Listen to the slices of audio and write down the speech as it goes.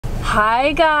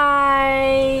Hi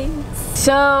guys!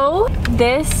 So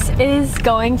this is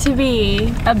going to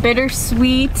be a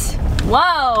bittersweet,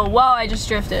 whoa, I just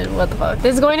drifted, what the fuck.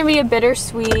 This is going to be a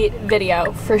bittersweet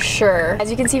video for sure. As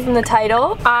you can see from the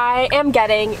title, I am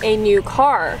getting a new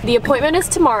car. The appointment is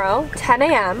tomorrow, 10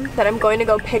 a.m. that I'm going to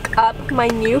go pick up my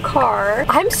new car.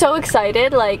 I'm so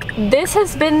excited. Like, this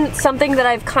has been something that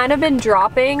I've kind of been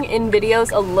dropping in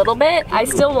videos a little bit. I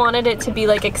still wanted it to be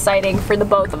like exciting for the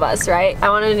both of us, right? I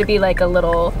wanted it to be like a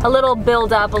little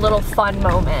build up, a little fun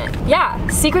moment. Yeah,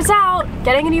 secret's out,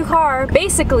 getting a new car.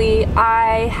 Basically,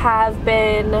 I have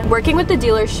been working with the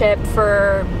dealership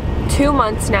for 2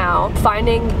 months now,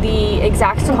 finding the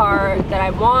exact car that I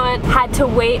want. Had to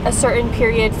wait a certain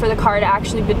period for the car to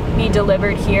actually be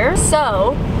delivered here.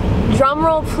 So, drum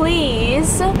roll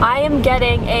please, I am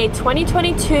getting a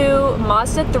 2022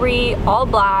 Mazda 3 all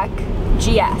black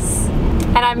GS.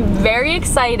 And I'm very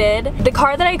excited. The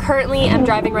car that I currently am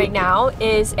driving right now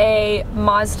is a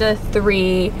Mazda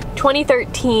 3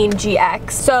 2013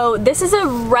 GX. So this is a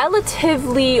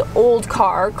relatively old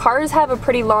car. Cars have a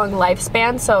pretty long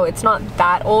lifespan, so it's not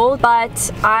that old,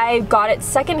 but I got it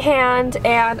secondhand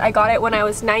and I got it when I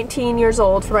was 19 years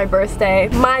old for my birthday.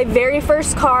 My very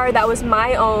first car that was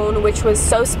my own, which was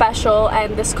so special,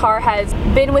 and this car has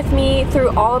been with me through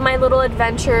all of my little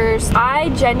adventures. I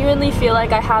genuinely feel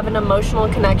like I have an emotional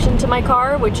connection to my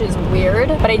car, which is weird,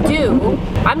 but I do.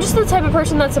 I'm just the type of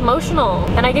person that's emotional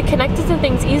and I get connected to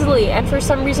things easily, and for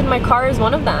some reason my car is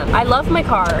one of them. I love my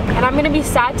car and I'm gonna be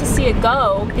sad to see it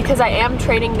go because I am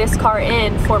trading this car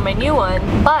in for my new one,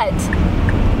 but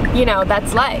you know,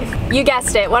 that's life. You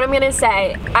guessed it, what I'm gonna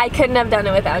say, I couldn't have done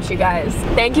it without you guys.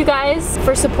 Thank you guys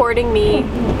for supporting me,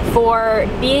 for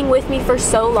being with me for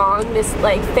so long. This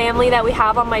like family that we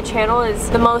have on my channel is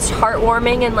the most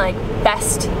heartwarming and like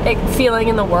best feeling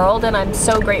in the world, and I'm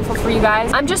so grateful for you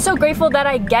guys. I'm just so grateful that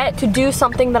I get to do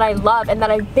something that I love and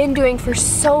that I've been doing for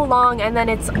so long, and then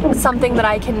it's something that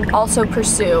I can also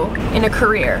pursue in a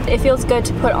career. It feels good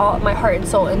to put all my heart and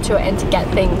soul into it and to get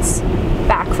things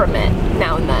back from it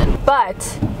now and then.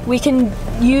 But we can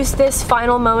use this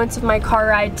final moments of my car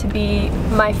ride to be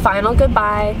my final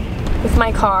goodbye with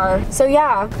my car. So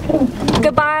yeah,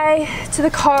 goodbye to the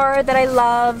car that I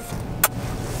love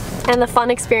and the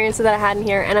fun experiences that I had in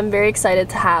here, and I'm very excited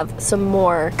to have some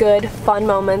more good fun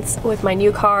moments with my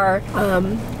new car.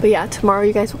 But yeah, tomorrow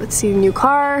you guys will see the new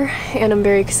car and I'm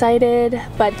very excited,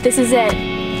 but this is it.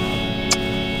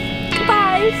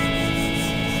 Goodbye.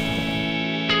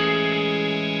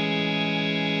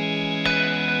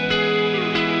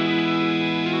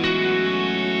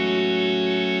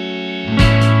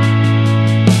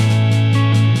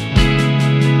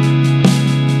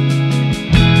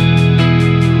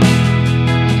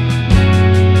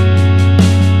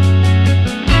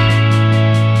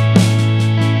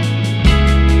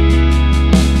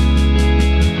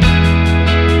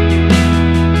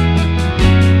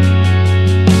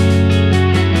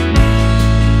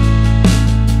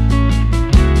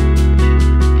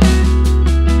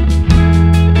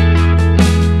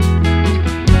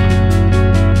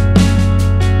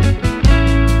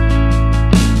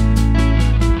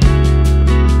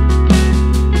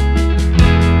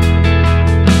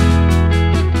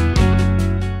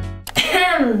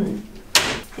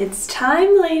 It's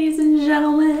time, ladies and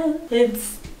gentlemen.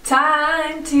 It's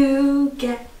time to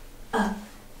get a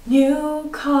new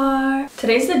car.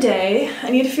 Today's the day.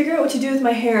 I need to figure out what to do with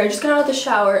my hair. I just got out of the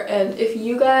shower, and if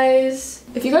you guys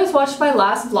watched my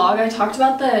last vlog, I talked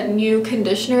about the new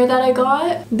conditioner that I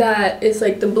got. That is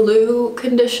like the blue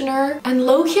conditioner. And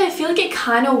low-key, I feel like it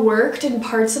kind of worked in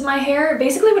parts of my hair.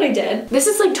 Basically what I did, this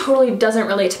is like totally doesn't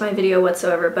relate to my video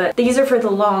whatsoever, but these are for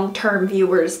the long-term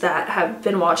viewers that have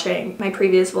been watching my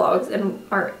previous vlogs and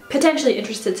are potentially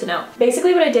interested to know.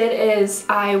 Basically what I did is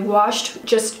I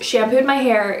just shampooed my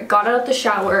hair, got out of the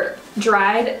shower,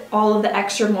 dried all of the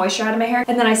extra moisture out of my hair,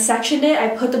 and then I sectioned it. I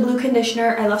put the blue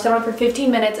conditioner, I left it on for 15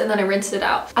 minutes, and then I rinsed it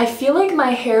out. I feel like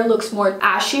my hair looks more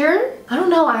ashier. I don't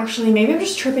know actually, maybe I'm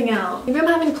just tripping out. Maybe I'm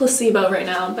having placebo right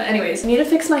now, but anyways, I need to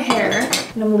fix my hair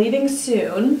and I'm leaving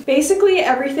soon. Basically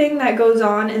everything that goes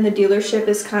on in the dealership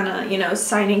is kind of, you know,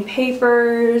 signing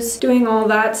papers, doing all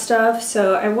that stuff,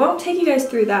 so I won't take you guys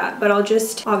through that, but I'll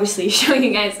just obviously show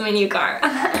you guys my new car.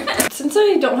 Since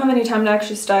I don't have any time to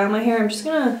actually style my hair, I'm just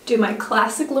gonna do my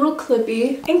classic little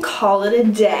clippy and call it a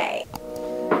day.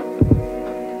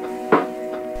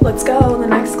 Let's go. The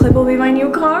next clip will be my new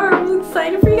car. I'm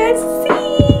excited for you guys to see.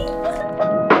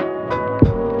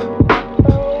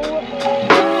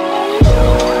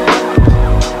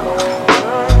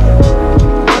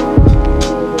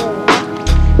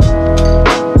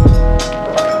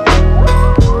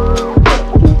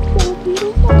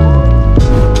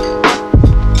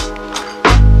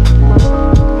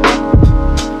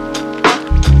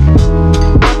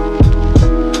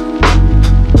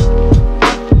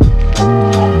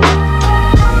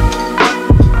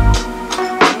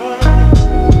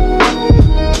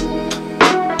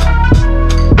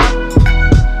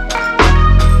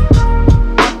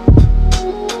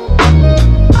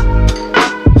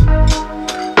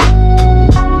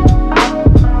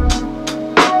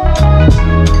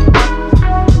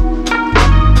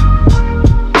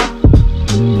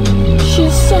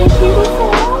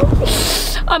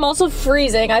 I'm also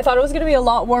freezing. I thought it was gonna be a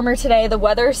lot warmer today. The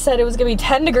weather said it was gonna be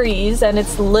 10 degrees and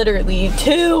it's literally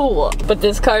 2. But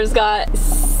this car's got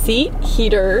seat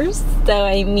heaters, so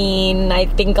I mean, I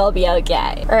think I'll be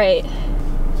okay. All right.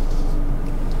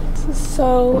 This is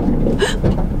so...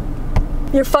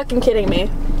 You're fucking kidding me.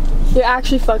 You're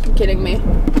actually fucking kidding me.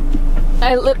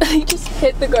 I literally just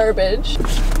hit the garbage.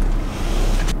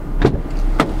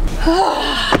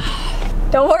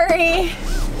 Don't worry.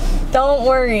 Don't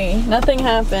worry. Nothing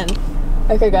happened.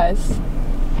 Okay, guys.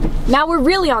 Now we're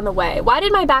really on the way. Why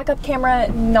did my backup camera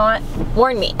not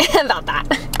warn me about that?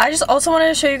 I just also wanted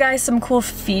to show you guys some cool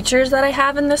features that I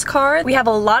have in this car. We have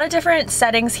a lot of different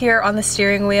settings here on the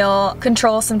steering wheel,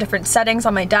 control some different settings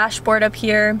on my dashboard up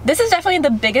here. This is definitely the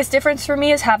biggest difference for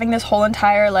me, is having this whole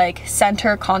entire like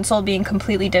center console being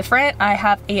completely different. I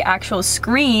have a actual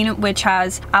screen which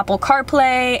has Apple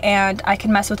CarPlay, and I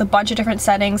can mess with a bunch of different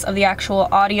settings of the actual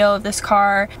audio of this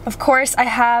car. Of course, I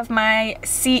have my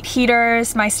seat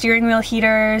heaters, my steering wheel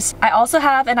heaters. I also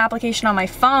have an application on my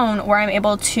phone where I'm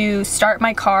able to start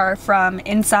my car from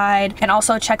inside and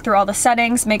also check through all the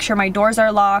settings, make sure my doors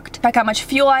are locked, check how much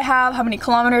fuel I have, how many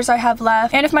kilometers I have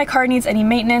left, and if my car needs any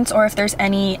maintenance or if there's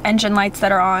any engine lights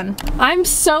that are on. I'm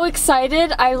so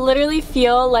excited. I literally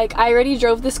feel like I already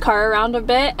drove this car around a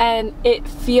bit and it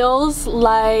feels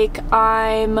like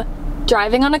I'm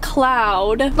driving on a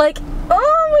cloud. Like,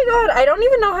 oh my god, I don't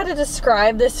even know how to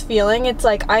describe this feeling. It's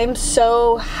like I'm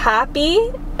so happy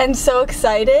and so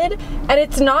excited, and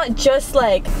it's not just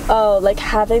like, oh, like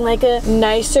having like a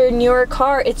nicer, newer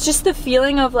car. It's just the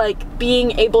feeling of like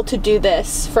being able to do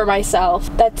this for myself.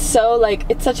 That's so like,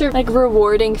 it's such a like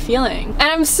rewarding feeling. And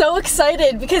I'm so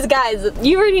excited because guys,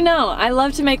 you already know I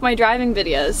love to make my driving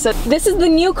videos. So this is the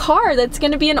new car that's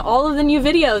gonna be in all of the new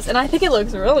videos, and I think it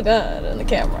looks really good in the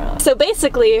camera. So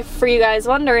basically, for you guys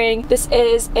wondering, this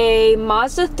is a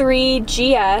Mazda 3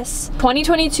 GS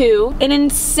 2022, an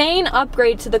insane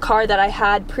upgrade to the car that I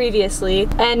had previously,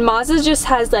 and Mazda just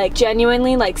has like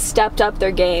genuinely like stepped up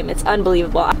their game. It's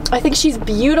unbelievable. I think she's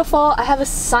beautiful. I have a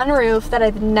sunroof that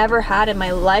I've never had in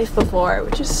my life before,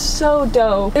 which is so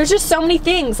dope. There's just so many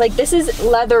things. Like, this is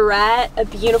leatherette, a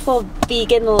beautiful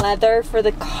vegan leather for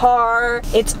the car.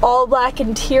 It's all black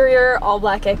interior, all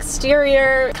black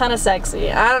exterior, kind of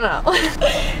sexy. I don't know.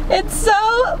 It's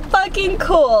so fucking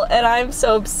cool and I'm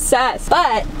so obsessed.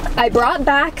 But I brought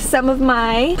back some of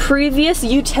my previous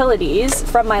utilities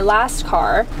from my last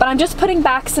car, but I'm just putting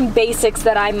back some basics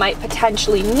that I might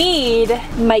potentially need.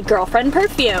 My girlfriend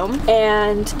perfume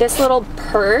and this little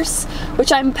purse,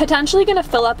 which I'm potentially gonna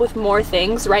fill up with more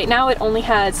things. Right now it only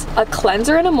has a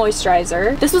cleanser and a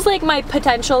moisturizer. This was like my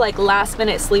potential like last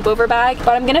minute sleepover bag, but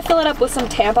I'm gonna fill it up with some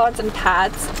tampons and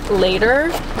pads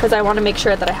later because I want to make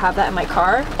sure that I have that in my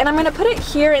car. And I'm gonna put it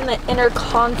here in the inner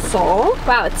console.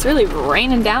 Wow, it's really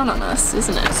raining down on us,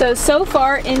 isn't it? So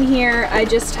far in here I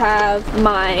just have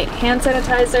my hand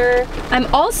sanitizer.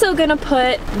 I'm also gonna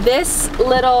put this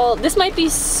might be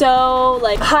so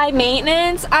like high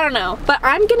maintenance, I don't know, but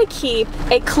I'm gonna keep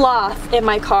a cloth in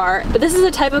my car. But this is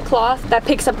a type of cloth that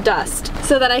picks up dust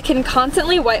so that I can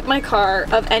constantly wipe my car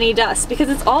of any dust because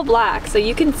it's all black, so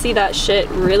you can see that shit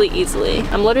really easily.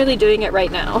 I'm literally doing it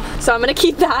right now. So I'm gonna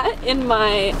keep that in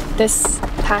this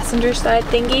passenger side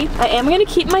thingy. I am gonna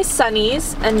keep my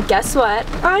sunnies, and guess what?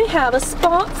 I have a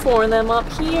spot for them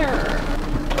up here.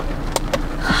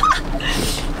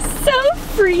 So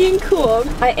freaking cool.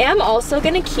 I am also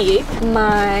gonna keep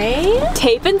my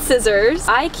tape and scissors.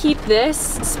 I keep this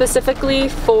specifically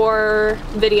for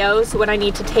videos when I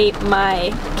need to tape my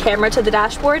camera to the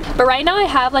dashboard. But right now I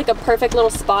have like a perfect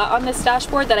little spot on this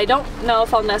dashboard that I don't know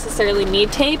if I'll necessarily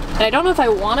need tape. And I don't know if I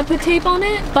want to put tape on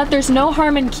it, but there's no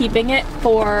harm in keeping it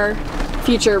for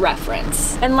future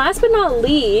reference. And last but not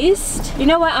least, you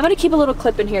know what? I'm gonna keep a little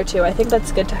clip in here too. I think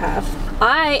that's good to have.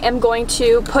 I am going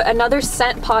to put another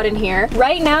scent pod in here.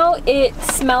 Right now it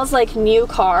smells like new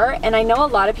car, and I know a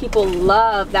lot of people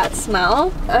love that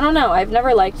smell. I don't know, I've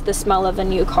never liked the smell of a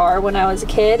new car when I was a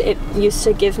kid. It used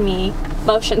to give me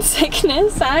motion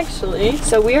sickness actually.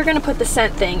 So we are gonna put the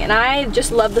scent thing, and I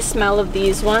just love the smell of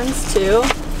these ones too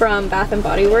from Bath &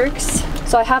 Body Works.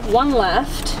 So I have one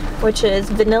left, which is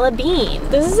Vanilla Bean.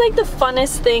 This is like the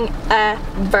funnest thing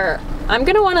ever. I'm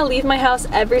gonna wanna leave my house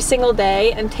every single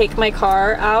day and take my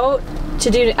car out to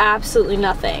do absolutely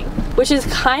nothing, which is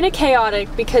kind of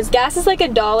chaotic because gas is like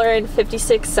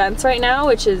 $1.56 right now,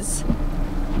 which is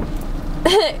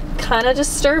kind of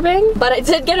disturbing. But I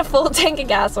did get a full tank of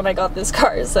gas when I got this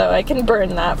car, so I can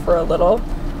burn that for a little.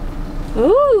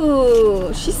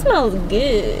 Ooh, she smells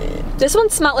good. This one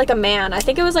smelled like a man. I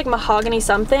think it was like mahogany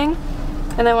something.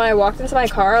 And then when I walked into my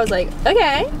car, I was like,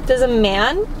 okay, does a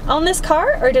man own this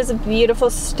car or does a beautiful,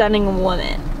 stunning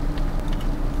woman?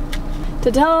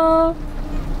 Ta-da!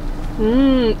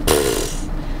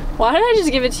 Why did I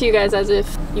just give it to you guys as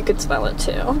if you could smell it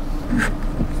too?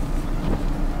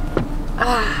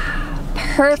 Ah,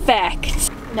 perfect.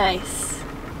 Nice.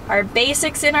 Our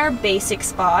basics in our basic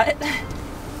spot.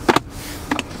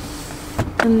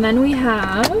 And then we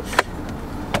have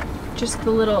just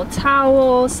the little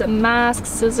towel, some masks,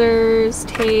 scissors,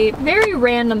 tape, very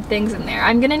random things in there.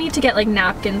 I'm gonna need to get like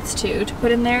napkins too to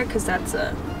put in there because that's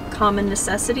a common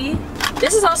necessity.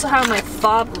 This is also how my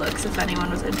fob looks if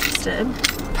anyone was interested.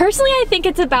 Personally, I think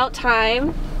it's about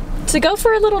time to go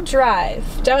for a little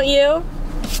drive, don't you?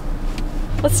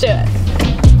 Let's do it.